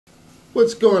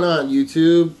What's going on,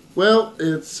 YouTube? Well,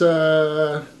 it's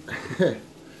well,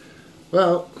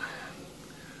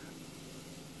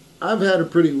 I've had a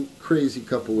pretty crazy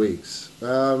couple weeks.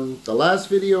 The last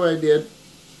video I did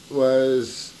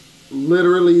was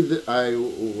literally I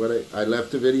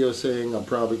left a video saying I'm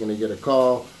probably going to get a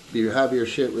call. Have your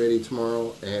shit ready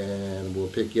tomorrow, and we'll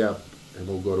pick you up and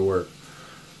we'll go to work.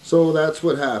 So that's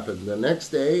what happened. The next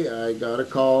day, I got a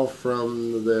call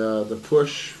from the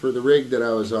push for the rig that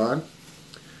I was on.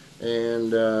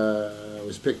 And I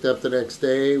was picked up the next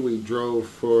day. We drove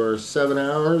for 7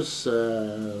 hours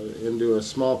into a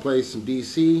small place in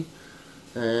BC,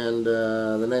 and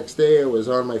the next day I was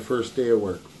on my first day of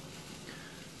work.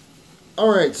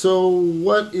 Alright, so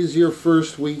what is your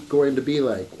first week going to be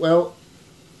like? Well,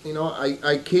 you know, I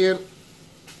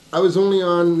was only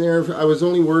on there, I was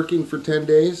only working for 10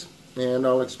 days, and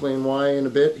I'll explain why in a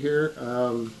bit here.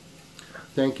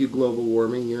 Thank you, global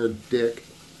warming, you're a dick.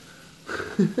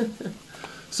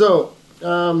 So,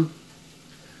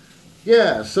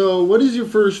 yeah, so what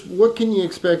can you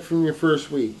expect from your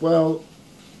first week? Well,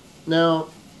 now,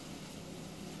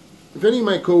 if any of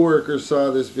my coworkers saw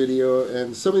this video,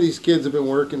 and some of these kids have been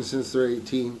working since they're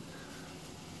 18,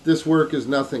 this work is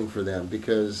nothing for them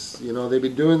because, you know, they've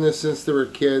been doing this since they were a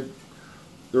kid.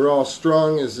 They're all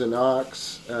strong as an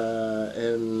ox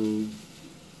and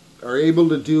are able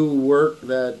to do work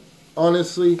that,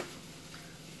 honestly,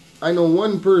 I know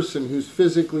one person who's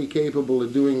physically capable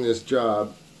of doing this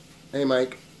job. Hey,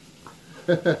 Mike.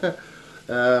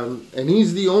 And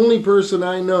he's the only person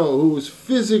I know who is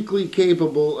physically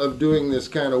capable of doing this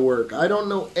kind of work. I don't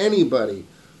know anybody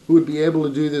who would be able to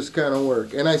do this kind of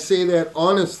work. And I say that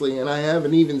honestly, and I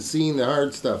haven't even seen the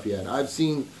hard stuff yet. I've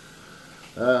seen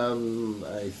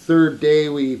a third day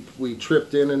we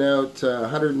tripped in and out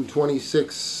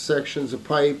 126 sections of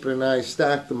pipe, and I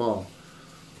stacked them all.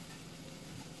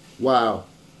 Wow.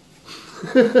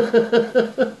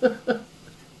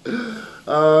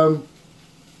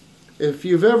 If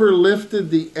you've ever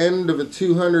lifted the end of a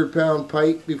 200-pound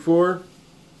pipe before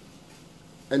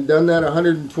and done that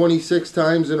 126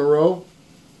 times in a row,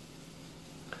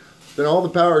 then all the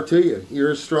power to you.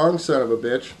 You're a strong son of a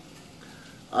bitch.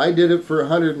 I did it for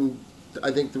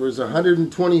I think there was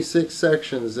 126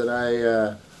 sections that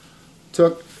I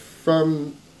took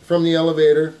from the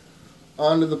elevator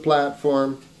onto the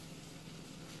platform,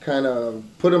 kind of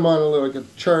put them on like a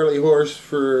Charlie horse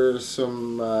for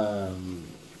some,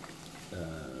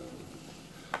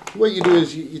 what you do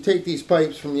is you take these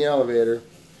pipes from the elevator,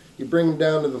 you bring them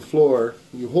down to the floor,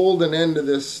 you hold an end of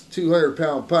this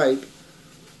 200-pound pipe,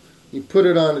 you put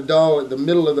it on a dolly, the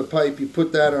middle of the pipe, you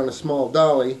put that on a small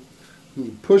dolly, and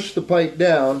you push the pipe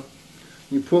down,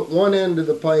 you put one end of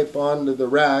the pipe onto the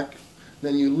rack,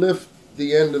 then you lift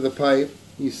the end of the pipe,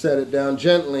 you set it down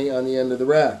gently on the end of the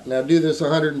rack. Now do this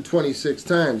 126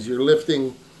 times. You're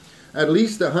lifting at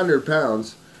least 100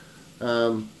 pounds.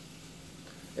 And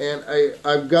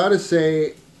I've got to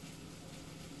say,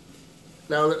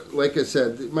 now, like I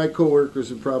said, my coworkers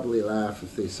would probably laugh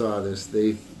if they saw this.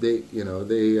 These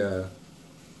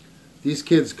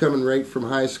kids coming right from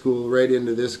high school right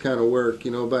into this kind of work,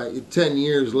 you know, by 10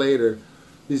 years later,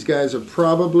 these guys are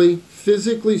probably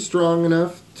physically strong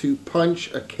enough to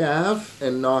punch a calf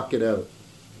and knock it out.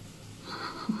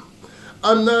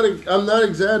 I'm not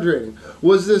exaggerating.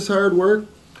 Was this hard work?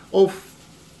 Oh,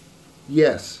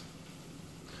 yes.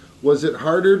 Was it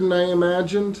harder than I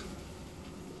imagined?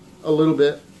 A little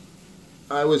bit.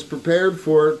 I was prepared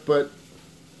for it, but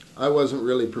I wasn't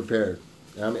really prepared.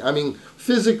 I mean,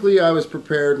 physically I was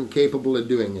prepared and capable of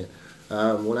doing it.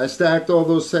 When I stacked all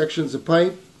those sections of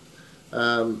pipe,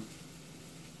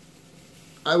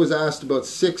 I was asked about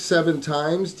 6-7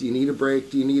 times, do you need a break,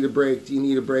 do you need a break, do you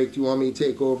need a break, do you want me to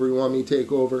take over, you want me to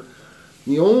take over?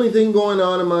 The only thing going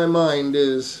on in my mind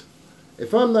is,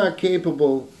 if I'm not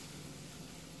capable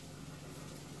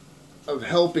of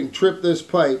helping trip this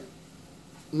pipe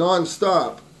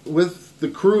non-stop with the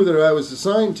crew that I was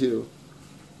assigned to,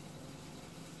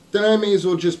 then I may as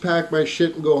well just pack my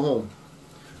shit and go home.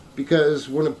 Because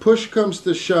when a push comes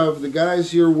to shove, the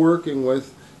guys you're working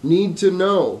with need to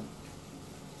know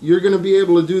you're going to be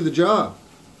able to do the job.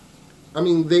 I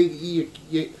mean,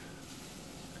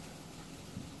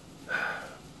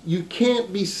 you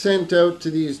can't be sent out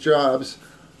to these jobs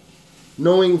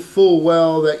knowing full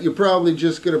well that you're probably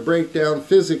just going to break down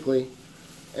physically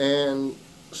and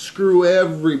screw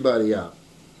everybody up.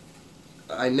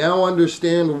 I now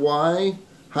understand why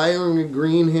hiring a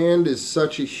green hand is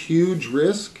such a huge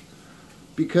risk,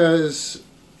 because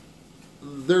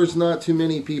there's not too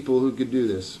many people who could do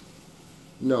this.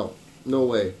 No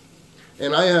way.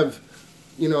 And I have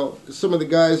you know, some of the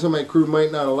guys on my crew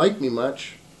might not have liked me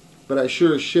much, but I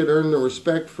sure as shit earned the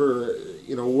respect for,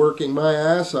 you know, working my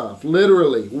ass off.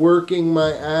 Literally, working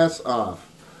my ass off.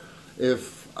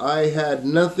 If I had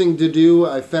nothing to do,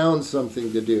 I found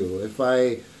something to do. If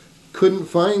I couldn't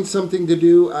find something to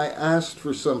do, I asked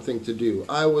for something to do.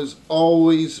 I was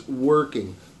always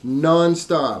working,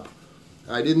 non-stop.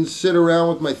 I didn't sit around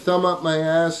with my thumb up my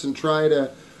ass and try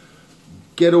to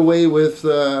get away with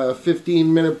a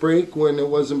 15-minute break when it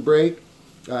wasn't break.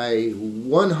 I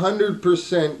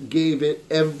 100% gave it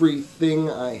everything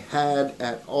I had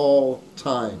at all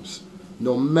times.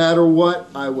 No matter what,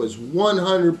 I was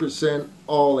 100%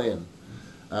 all in.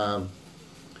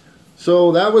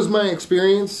 So that was my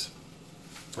experience.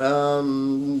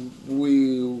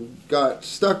 We got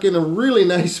stuck in a really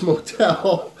nice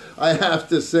motel, I have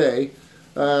to say.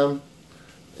 And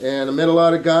I met a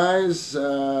lot of guys.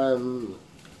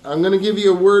 I'm going to give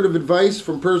you a word of advice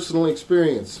from personal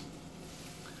experience.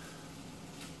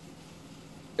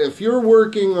 If you're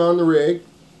working on the rig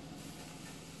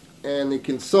and the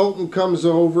consultant comes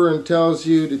over and tells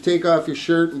you to take off your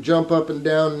shirt and jump up and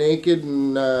down naked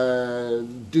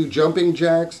and do jumping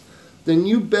jacks, then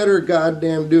you better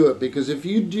goddamn do it. Because if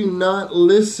you do not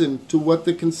listen to what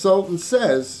the consultant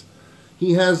says,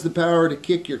 he has the power to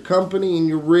kick your company and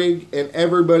your rig and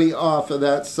everybody off of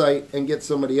that site and get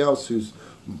somebody else who's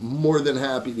more than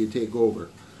happy to take over.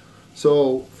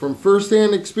 So from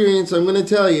first-hand experience, I'm going to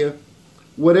tell you,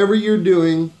 whatever you're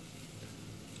doing,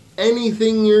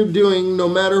 anything you're doing, no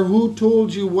matter who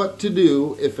told you what to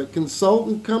do, if a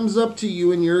consultant comes up to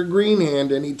you and you're a green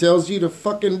hand and he tells you to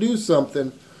fucking do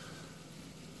something,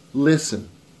 listen.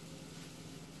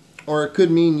 Or it could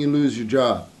mean you lose your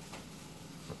job.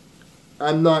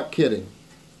 I'm not kidding.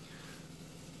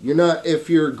 If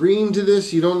you're green to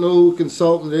this, you don't know who a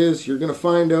consultant is, you're going to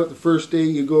find out the first day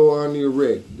you go on your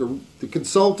rig. The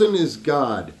consultant is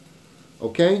God.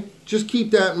 Okay? Just keep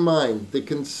that in mind. The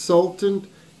consultant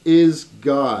is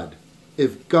God.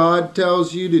 If God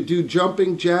tells you to do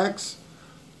jumping jacks,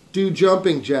 do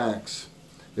jumping jacks.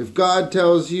 If God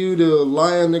tells you to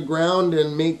lie on the ground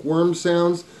and make worm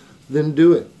sounds, then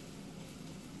do it.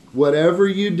 Whatever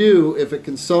you do, if a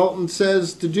consultant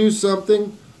says to do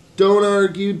something, don't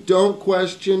argue, don't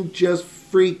question, just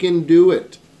freaking do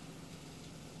it.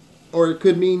 Or it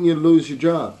could mean you lose your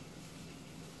job.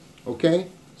 Okay?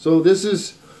 So this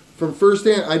is from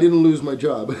first-hand. I didn't lose my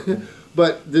job.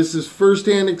 But this is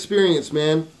first-hand experience,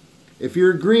 man. If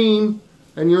you're green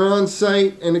and you're on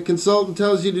site and a consultant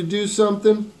tells you to do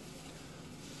something,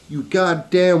 you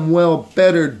goddamn well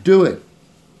better do it.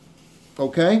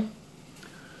 Okay?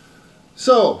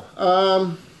 So,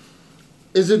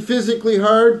 is it physically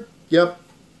hard? Yep.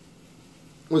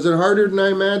 Was it harder than I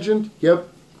imagined? Yep.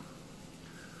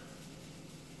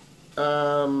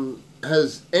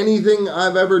 Has anything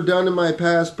I've ever done in my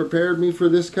past prepared me for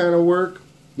this kind of work?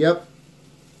 Yep.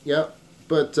 Yep.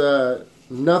 But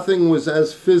nothing was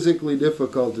as physically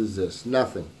difficult as this.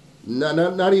 Nothing.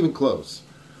 Not even close.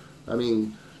 I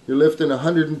mean, you're lifting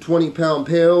 120-pound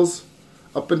pails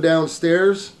up and down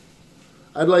stairs.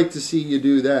 I'd like to see you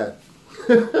do that.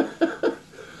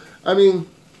 I mean,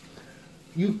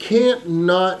 you can't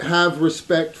not have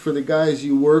respect for the guys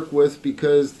you work with,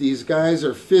 because these guys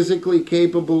are physically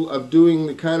capable of doing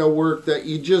the kind of work that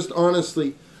you just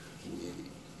honestly,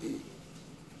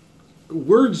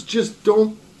 words just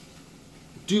don't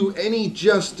do any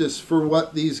justice for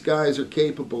what these guys are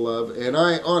capable of. And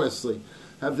I honestly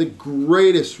have the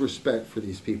greatest respect for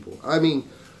these people. I mean,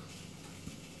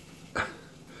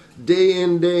 day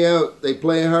in, day out, they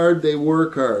play hard, they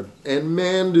work hard, and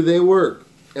man, do they work.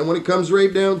 And when it comes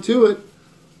right down to it,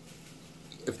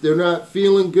 if they're not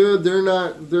feeling good, they're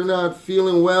not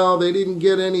feeling well, they didn't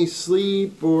get any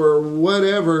sleep or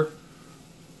whatever,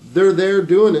 they're there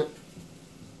doing it.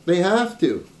 They have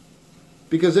to,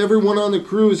 because everyone on the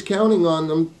crew is counting on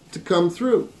them to come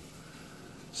through.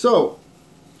 So,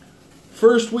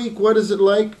 first week, what is it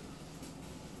like?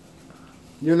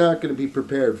 You're not going to be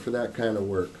prepared for that kind of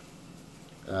work.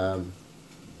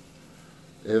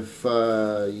 If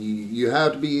you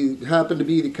happen to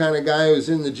be the kind of guy who's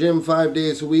in the gym 5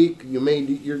 days a week, you're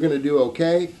going to do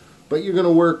okay, but you're going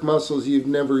to work muscles you've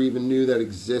never even knew that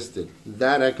existed.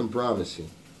 That I can promise you.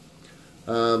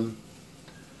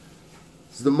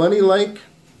 Is the money like?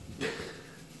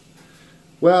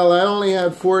 Well, I only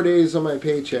had 4 days on my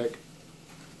paycheck,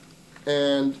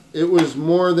 and it was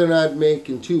more than I'd make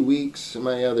in 2 weeks in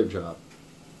my other job.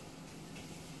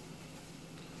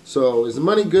 So, is the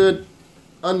money good?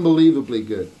 Unbelievably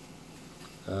good.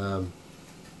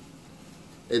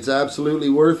 It's absolutely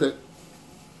worth it.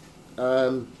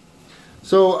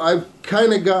 So I've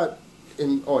kind of got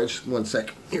in, oh, just 1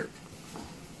 second here.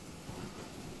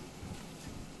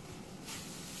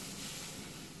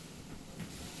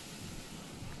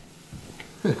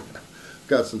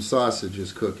 Got some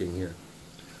sausages cooking here.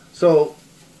 So,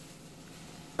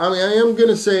 I mean, I am going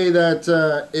to say that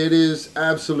it is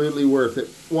absolutely worth it,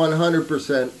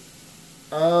 100%.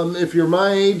 If you're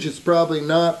my age, it's probably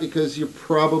not, because you're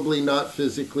probably not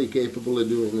physically capable of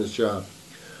doing this job.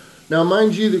 Now,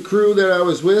 mind you, the crew that I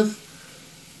was with,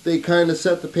 they kind of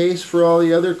set the pace for all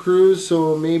the other crews,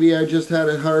 so maybe I just had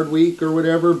a hard week or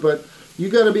whatever, but you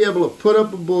got to be able to put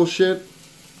up with bullshit,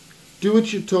 do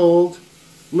what you're told,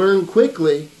 learn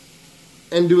quickly,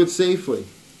 and do it safely.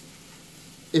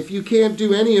 If you can't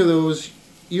do any of those,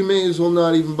 you may as well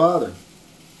not even bother.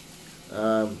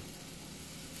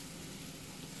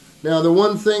 Now, the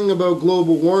one thing about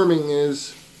global warming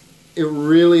is it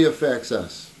really affects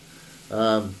us.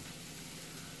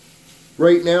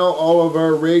 Right now, all of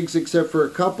our rigs, except for a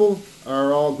couple,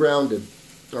 are all grounded,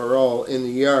 are all in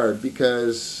the yard,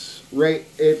 because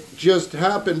it just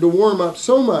happened to warm up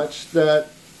so much that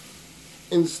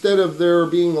instead of there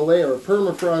being a layer of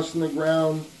permafrost in the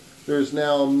ground, there's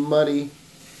now muddy,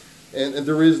 and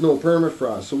there is no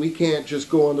permafrost. So we can't just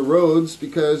go on the roads,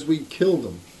 because we'd kill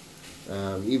them.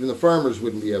 Even the farmers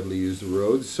wouldn't be able to use the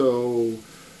roads. So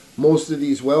most of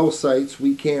these well sites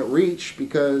we can't reach,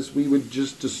 because we would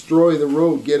just destroy the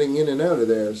road getting in and out of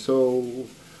there. So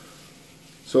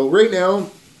right now,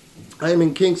 I'm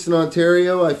in Kingston,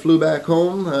 Ontario. I flew back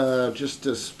home just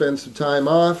to spend some time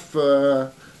off,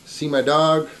 see my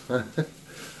dog,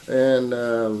 and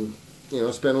you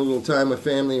know, spend a little time with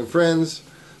family and friends.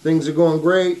 Things are going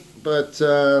great, but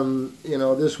you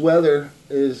know, this weather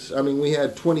is, I mean, we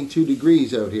had 22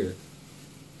 degrees out here.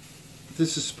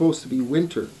 This is supposed to be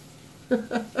winter.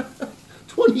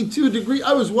 22 degrees.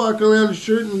 I was walking around in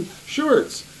shirt and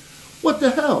shorts. What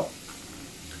the hell?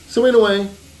 So anyway,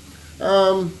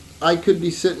 I could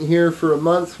be sitting here for a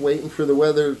month waiting for the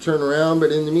weather to turn around,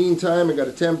 but in the meantime, I got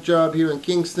a temp job here in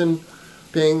Kingston,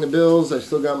 paying the bills. I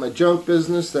still got my junk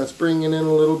business that's bringing in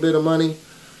a little bit of money.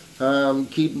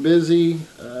 Keep busy.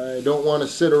 I don't want to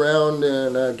sit around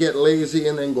and get lazy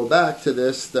and then go back to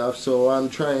this stuff, so I'm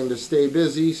trying to stay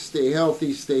busy, stay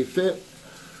healthy, stay fit.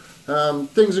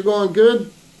 Things are going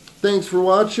good. Thanks for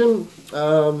watching.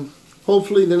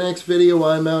 Hopefully the next video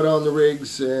I'm out on the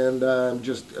rigs, and I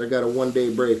got a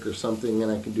one-day break or something,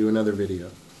 and I can do another video.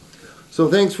 So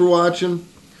thanks for watching,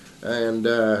 and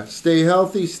stay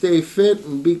healthy, stay fit,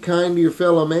 and be kind to your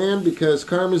fellow man, because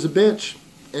karma's a bitch,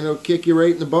 and it'll kick you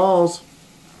right in the balls.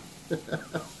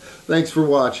 Thanks for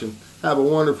watching. Have a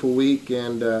wonderful week,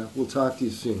 and we'll talk to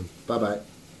you soon. Bye-bye.